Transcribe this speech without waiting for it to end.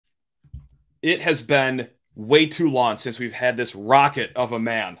It has been way too long since we've had this rocket of a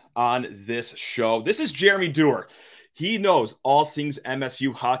man on this show. This is Jeremy Dewar. He knows all things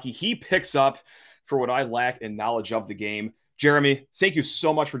MSU hockey. He picks up for what I lack in knowledge of the game. Jeremy, thank you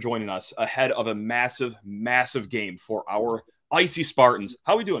so much for joining us ahead of a massive, massive game for our Icy Spartans.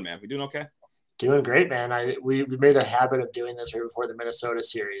 How are we doing, man? We doing okay? Doing great, man. We made a habit of doing this right before the Minnesota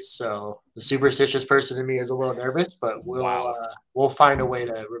series. So the superstitious person in me is a little nervous, but Wow. we'll find a way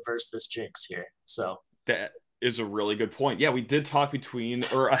to reverse this jinx here. So That is a really good point. Yeah, we did talk between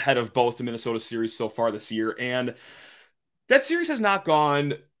or ahead of both the Minnesota series so far this year, and that series has not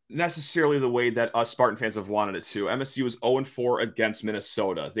gone necessarily the way that us Spartan fans have wanted it to. MSU is 0-4 against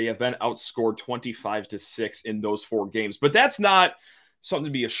Minnesota. They have been outscored 25-6 in those 4 games, but that's not something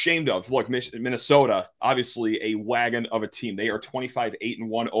to be ashamed of. Look, Minnesota, obviously a wagon of a team. They are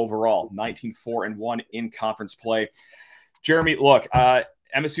 25-8-1 overall, 19-4-1 in conference play. Jeremy, look,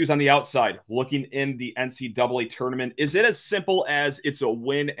 MSU's on the outside looking in the NCAA tournament. Is it as simple as it's a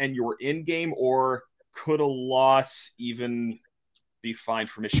win and you're in game, or could a loss even be fine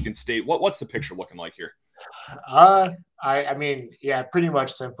for Michigan State? What's the picture looking like here? I mean, yeah, pretty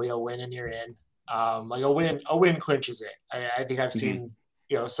much simply a win and you're in. Like a win clinches it. I think I've seen,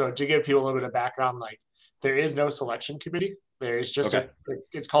 so to give people a little bit of background, like there is no selection committee. There is just Okay.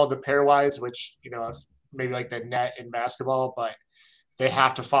 it's called the pairwise, which, maybe like the net in basketball, but they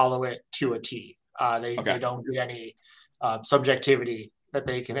have to follow it to a T. They don't get any subjectivity that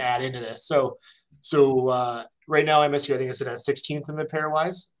they can add into this. So right now MSU, I think it's at 16th in the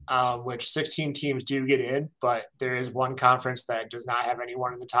pairwise, which 16 teams do get in, but there is one conference that does not have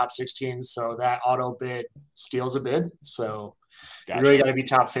anyone in the top 16. So that auto bid steals a bid. So you really got to be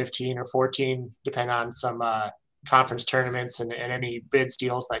top 15 or 14, depending on some conference tournaments and any bid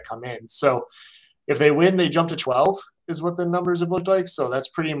steals that come in. So if they win, they jump to 12 is what the numbers have looked like. So that's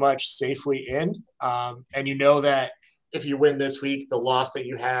pretty much safely in. And you know that if you win this week, the loss that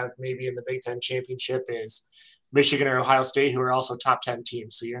you have maybe in the Big Ten championship is Michigan or Ohio State, who are also top 10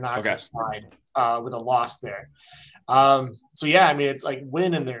 teams. So you're not going to slide with a loss there. So yeah, I mean, it's like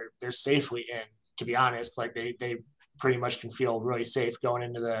win and they're safely in, to be honest. Like they pretty much can feel really safe going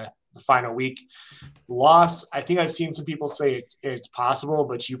into the final week. Loss, I think I've seen some people say it's possible,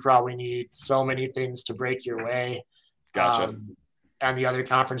 but you probably need so many things to break your way. Gotcha. And the other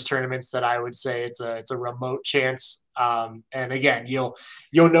conference tournaments that I would say it's a remote chance. And again, you'll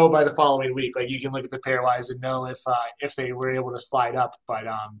know by the following week. Like you can look at the pairwise and know if they were able to slide up. But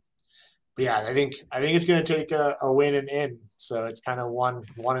yeah, I think it's going to take a win and in. So it's kind of one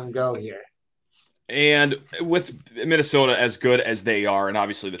and go here. And with Minnesota as good as they are, and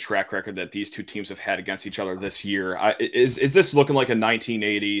obviously the track record that these two teams have had against each other this year, is this looking like a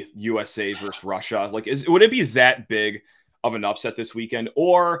 1980 USA versus Russia? Like, would it be that big of an upset this weekend,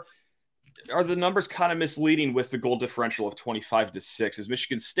 or are the numbers kind of misleading with the goal differential of 25-6? Is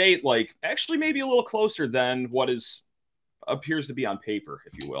Michigan State like actually maybe a little closer than what appears to be on paper,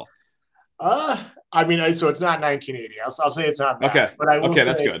 if you will? I mean, so it's not 1980. I'll say it's not bad. Okay. But I will say,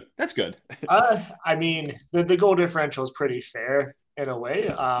 that's good. That's good. I mean, the goal differential is pretty fair in a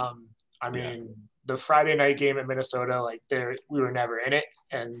way. I mean, the Friday night game in Minnesota, like we were never in it,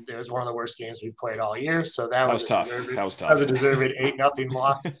 and it was one of the worst games we've played all year. So that was tough. That was tough. That was a deserved 8-0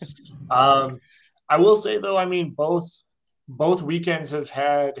 loss. I will say though, I mean, both weekends have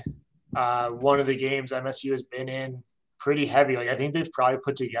had one of the games MSU has been in pretty heavy. Like I think they've probably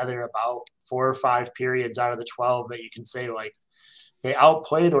put together about 4 or 5 periods out of the 12 that you can say like they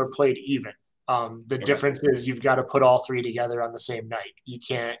outplayed or played even. The difference is you've got to put all 3 together on the same night. You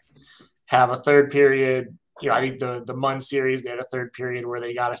can't have a third period. I think the Munn series, they had a third period where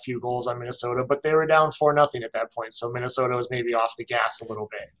they got a few goals on Minnesota, but they were down 4-0 at that point. So Minnesota was maybe off the gas a little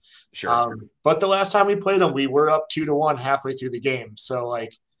bit. Sure. But the last time we played them, we were up 2-1 halfway through the game. So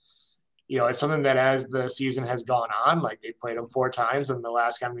like, it's something that as the season has gone on, like they played them 4 times, and the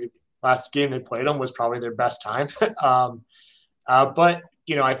last game they played them was probably their best time. But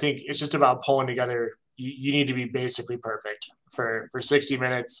I think it's just about pulling together. You need to be basically perfect for 60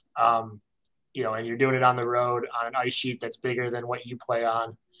 minutes. And you're doing it on the road on an ice sheet that's bigger than what you play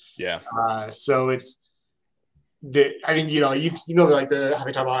on. Yeah. So I think like how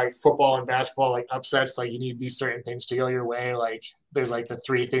we talk about like football and basketball, like upsets, like you need these certain things to go your way. Like there's like the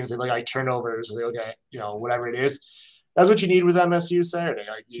 3 things they look like turnovers, or they look at whatever it is. That's what you need with MSU Saturday.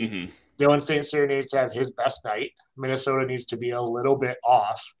 Like Dylan St. Cyr needs to have his best night. Minnesota needs to be a little bit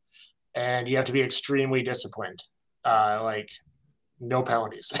off, and you have to be extremely disciplined. Like no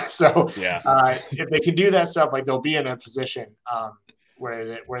penalties. So if they can do that stuff, like they'll be in a position where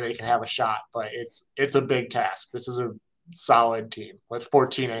they can have a shot, but it's a big task. This is solid team with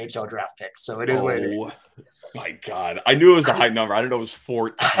 14 NHL draft picks. So it is what it is. My God. I knew it was a high number. I didn't know it was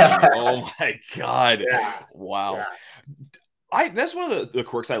 14. Oh my God. Yeah. Wow. Yeah. That's one of the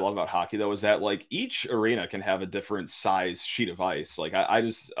quirks I love about hockey, though, is that like each arena can have a different size sheet of ice. Like I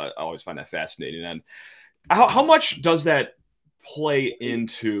always find that fascinating. And how much does that play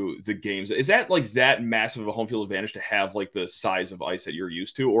into the games? Is that like that massive of a home field advantage to have like the size of ice that you're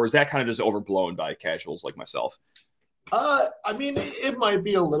used to, or is that kind of just overblown by casuals like myself? I mean, it might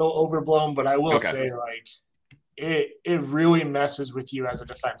be a little overblown, but I will say like it really messes with you as a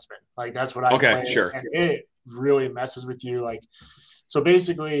defenseman. Like that's what I play. Sure. And it really messes with you. Like, so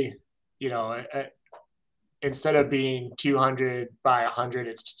basically, you know, instead of being 200 by 100,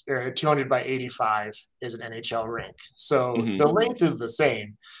 it's 200 by 85 is an NHL rink. So the length is the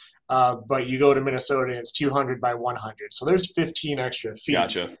same, but you go to Minnesota and it's 200 by 100. So there's 15 extra feet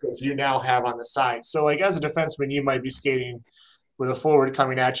that you now have on the side. So like as a defenseman, you might be skating with a forward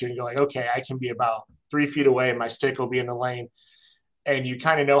coming at you and go like, okay, I can be about 3 feet away and my stick will be in the lane. And you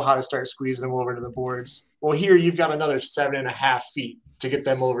kind of know how to start squeezing them over to the boards. Well, here you've got another 7.5 feet to get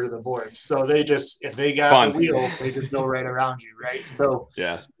them over to the boards. So they just, if they got the wheel, they just go right around you, right? So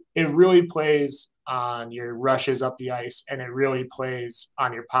it really plays on your rushes up the ice, and it really plays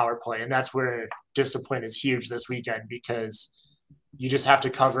on your power play. And that's where discipline is huge this weekend, because you just have to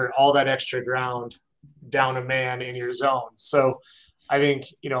cover all that extra ground down a man in your zone. So I think,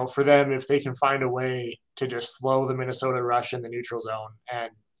 you know, for them, if they can find a way to just slow the Minnesota rush in the neutral zone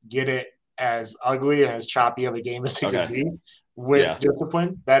and get it as ugly and as choppy of a game as it could be with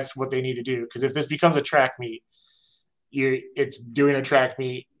discipline, that's what they need to do. Because if this becomes a track meet, it's doing a track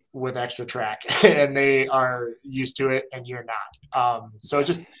meet with extra track, and they are used to it and you're not. So it's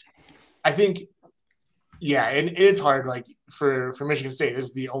just, I think, and it's hard. Like for Michigan State, this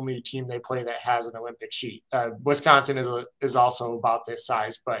is the only team they play that has an Olympic sheet. Wisconsin is also about this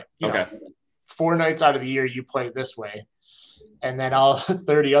size, but you know, 4 nights out of the year you play this way, and then all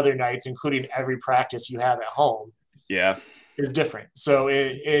 30 other nights, including every practice you have at home, is different. So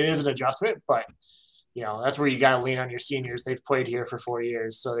it is an adjustment, but you know, that's where you got to lean on your seniors. They've played here for 4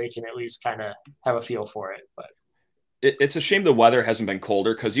 years, so they can at least kind of have a feel for it. But it's a shame the weather hasn't been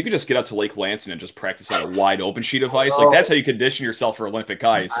colder, because you could just get out to Lake Lansing and just practice on a wide open sheet of ice. Like that's how you condition yourself for Olympic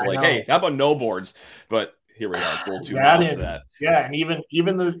ice. Hey, how about no boards? But here we are. It's a little too hot for that. Yeah, and even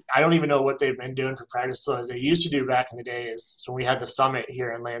I don't even know what they've been doing for practice. So they used to do back in the days. So when we had the summit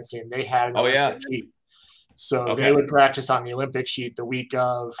here in Lansing, they had an Olympic sheet. So they would practice on the Olympic sheet the week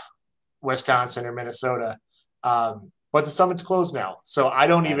of Wisconsin or Minnesota. But the summit's closed now. So I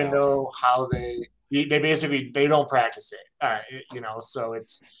don't even know how they basically, they don't practice it, you know, so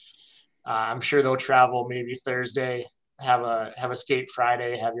it's, I'm sure they'll travel maybe Thursday, have a skate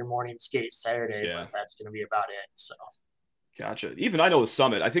Friday, have your morning skate Saturday, but that's going to be about it. So. Gotcha. Even I know the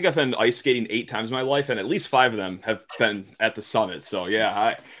summit. I think I've been ice skating 8 times in my life, and at least 5 of them have been at the summit. So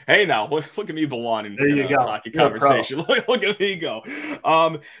hey now, look at me belonging in a hockey conversation. Look at me go.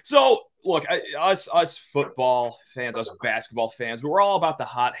 So look, us football fans, us basketball fans, we're all about the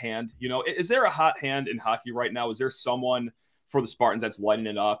hot hand. You know, is there a hot hand in hockey right now? Is there someone for the Spartans that's lighting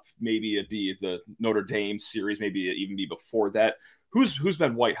it up? Maybe it be the Notre Dame series, maybe it even be before that. Who's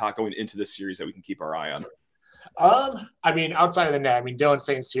been white hot going into this series that we can keep our eye on? I mean, outside of the net, I mean, Dylan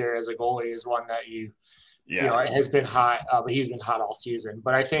St. Cyr as a goalie is one that you know, has been hot, but he's been hot all season.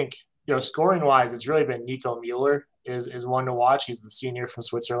 But I think, you know, scoring wise, it's really been Nico Mueller is one to watch. He's the senior from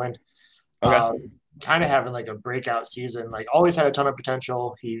Switzerland. Kind of having like a breakout season, like always had a ton of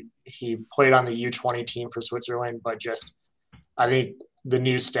potential. He played on the U20 team for Switzerland, but just, I think the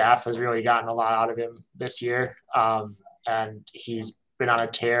new staff has really gotten a lot out of him this year. And he's been on a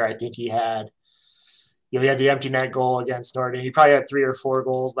tear. I think he had the empty net goal against Notre Dame. He probably had 3 or 4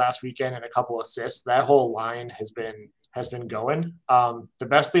 goals last weekend and a couple assists. That whole line has been going. The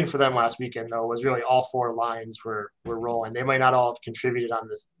best thing for them last weekend, though, was really all 4 lines were rolling. They might not all have contributed on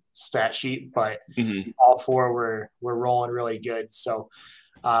the stat sheet, but all 4 were rolling really good. So,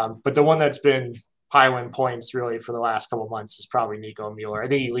 but the one that's been piling points really for the last couple of months is probably Nico Mueller. I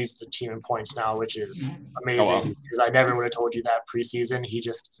think he leads the team in points now, which is amazing, because I never would have told you that preseason. He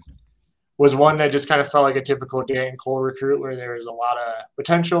just was one that just kind of felt like a typical Dan Cole recruit, where there was a lot of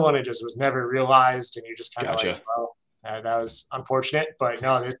potential and it just was never realized. And you just kind of like, well, that was unfortunate, but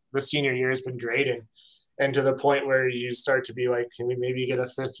no, this senior year has been great. And to the point where you start to be like, can we maybe get a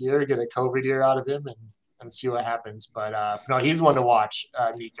 5th year, get a COVID year out of him and see what happens. But no, he's one to watch.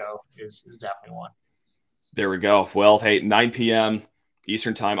 Nico is definitely one. There we go. Well, hey, 9 p.m.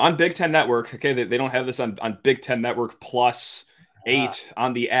 Eastern time on Big Ten Network. Okay, they don't have this on Big Ten Network plus 8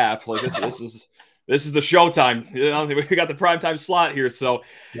 on the app. Like this This is the showtime. We got the primetime slot here. So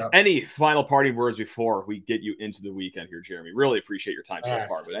any final parting words before we get you into the weekend here, Jeremy? Really appreciate your time so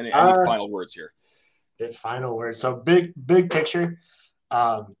far, but any final words here? Final words. So big picture.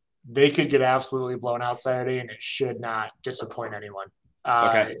 They could get absolutely blown out Saturday, and it should not disappoint anyone.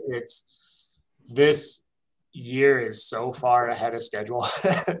 This year is so far ahead of schedule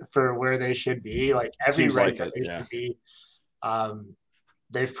for where they should be. Like every rank that they should be.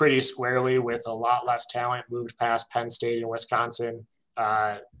 They've pretty squarely, with a lot less talent, moved past Penn State and Wisconsin.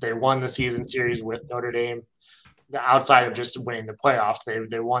 They won the season series with Notre Dame. Outside of just winning the playoffs,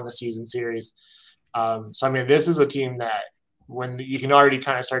 they won the season series. So, I mean, this is a team that when you can already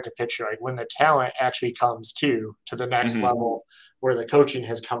kind of start to picture, like when the talent actually comes to the next level where the coaching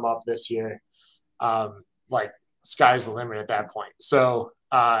has come up this year, like sky's the limit at that point. So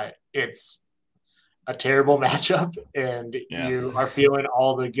it's a terrible matchup, and you are feeling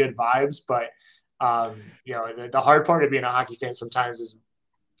all the good vibes. But, the hard part of being a hockey fan sometimes is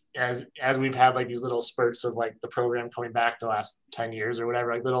as we've had like these little spurts of like the program coming back the last 10 years or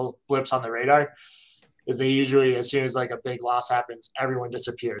whatever, like little blips on the radar, is they usually, as soon as like a big loss happens, everyone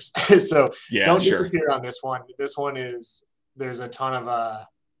disappears. So don't disappear on this one. This one is, there's a ton of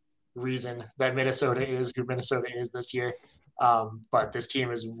reason that Minnesota is who Minnesota is this year. But this team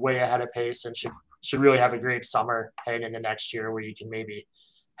is way ahead of pace and should really have a great summer heading into next year where you can maybe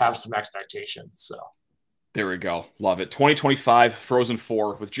have some expectations. So there we go. Love it. 2025 Frozen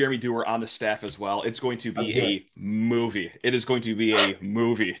 4 with Jeremy Dewar on the staff as well. It's going to be a movie. It is going to be a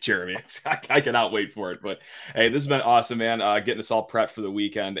movie, Jeremy. I cannot wait for it. But, hey, this has been awesome, man, getting us all prepped for the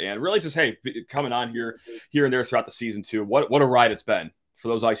weekend. And really just, hey, coming on here and there throughout the season, too. What a ride it's been for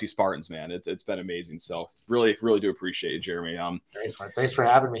those Icy Spartans, man. It's been amazing. So really, really do appreciate it, Jeremy. Thanks for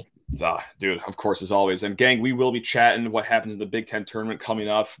having me. Dude, of course, as always. And gang, we will be chatting what happens in the Big Ten tournament coming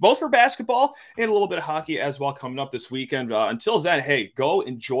up, both for basketball and a little bit of hockey as well coming up this weekend. Until then, hey, go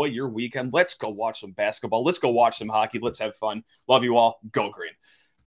enjoy your weekend. Let's go watch some basketball. Let's go watch some hockey. Let's have fun. Love you all. Go Green.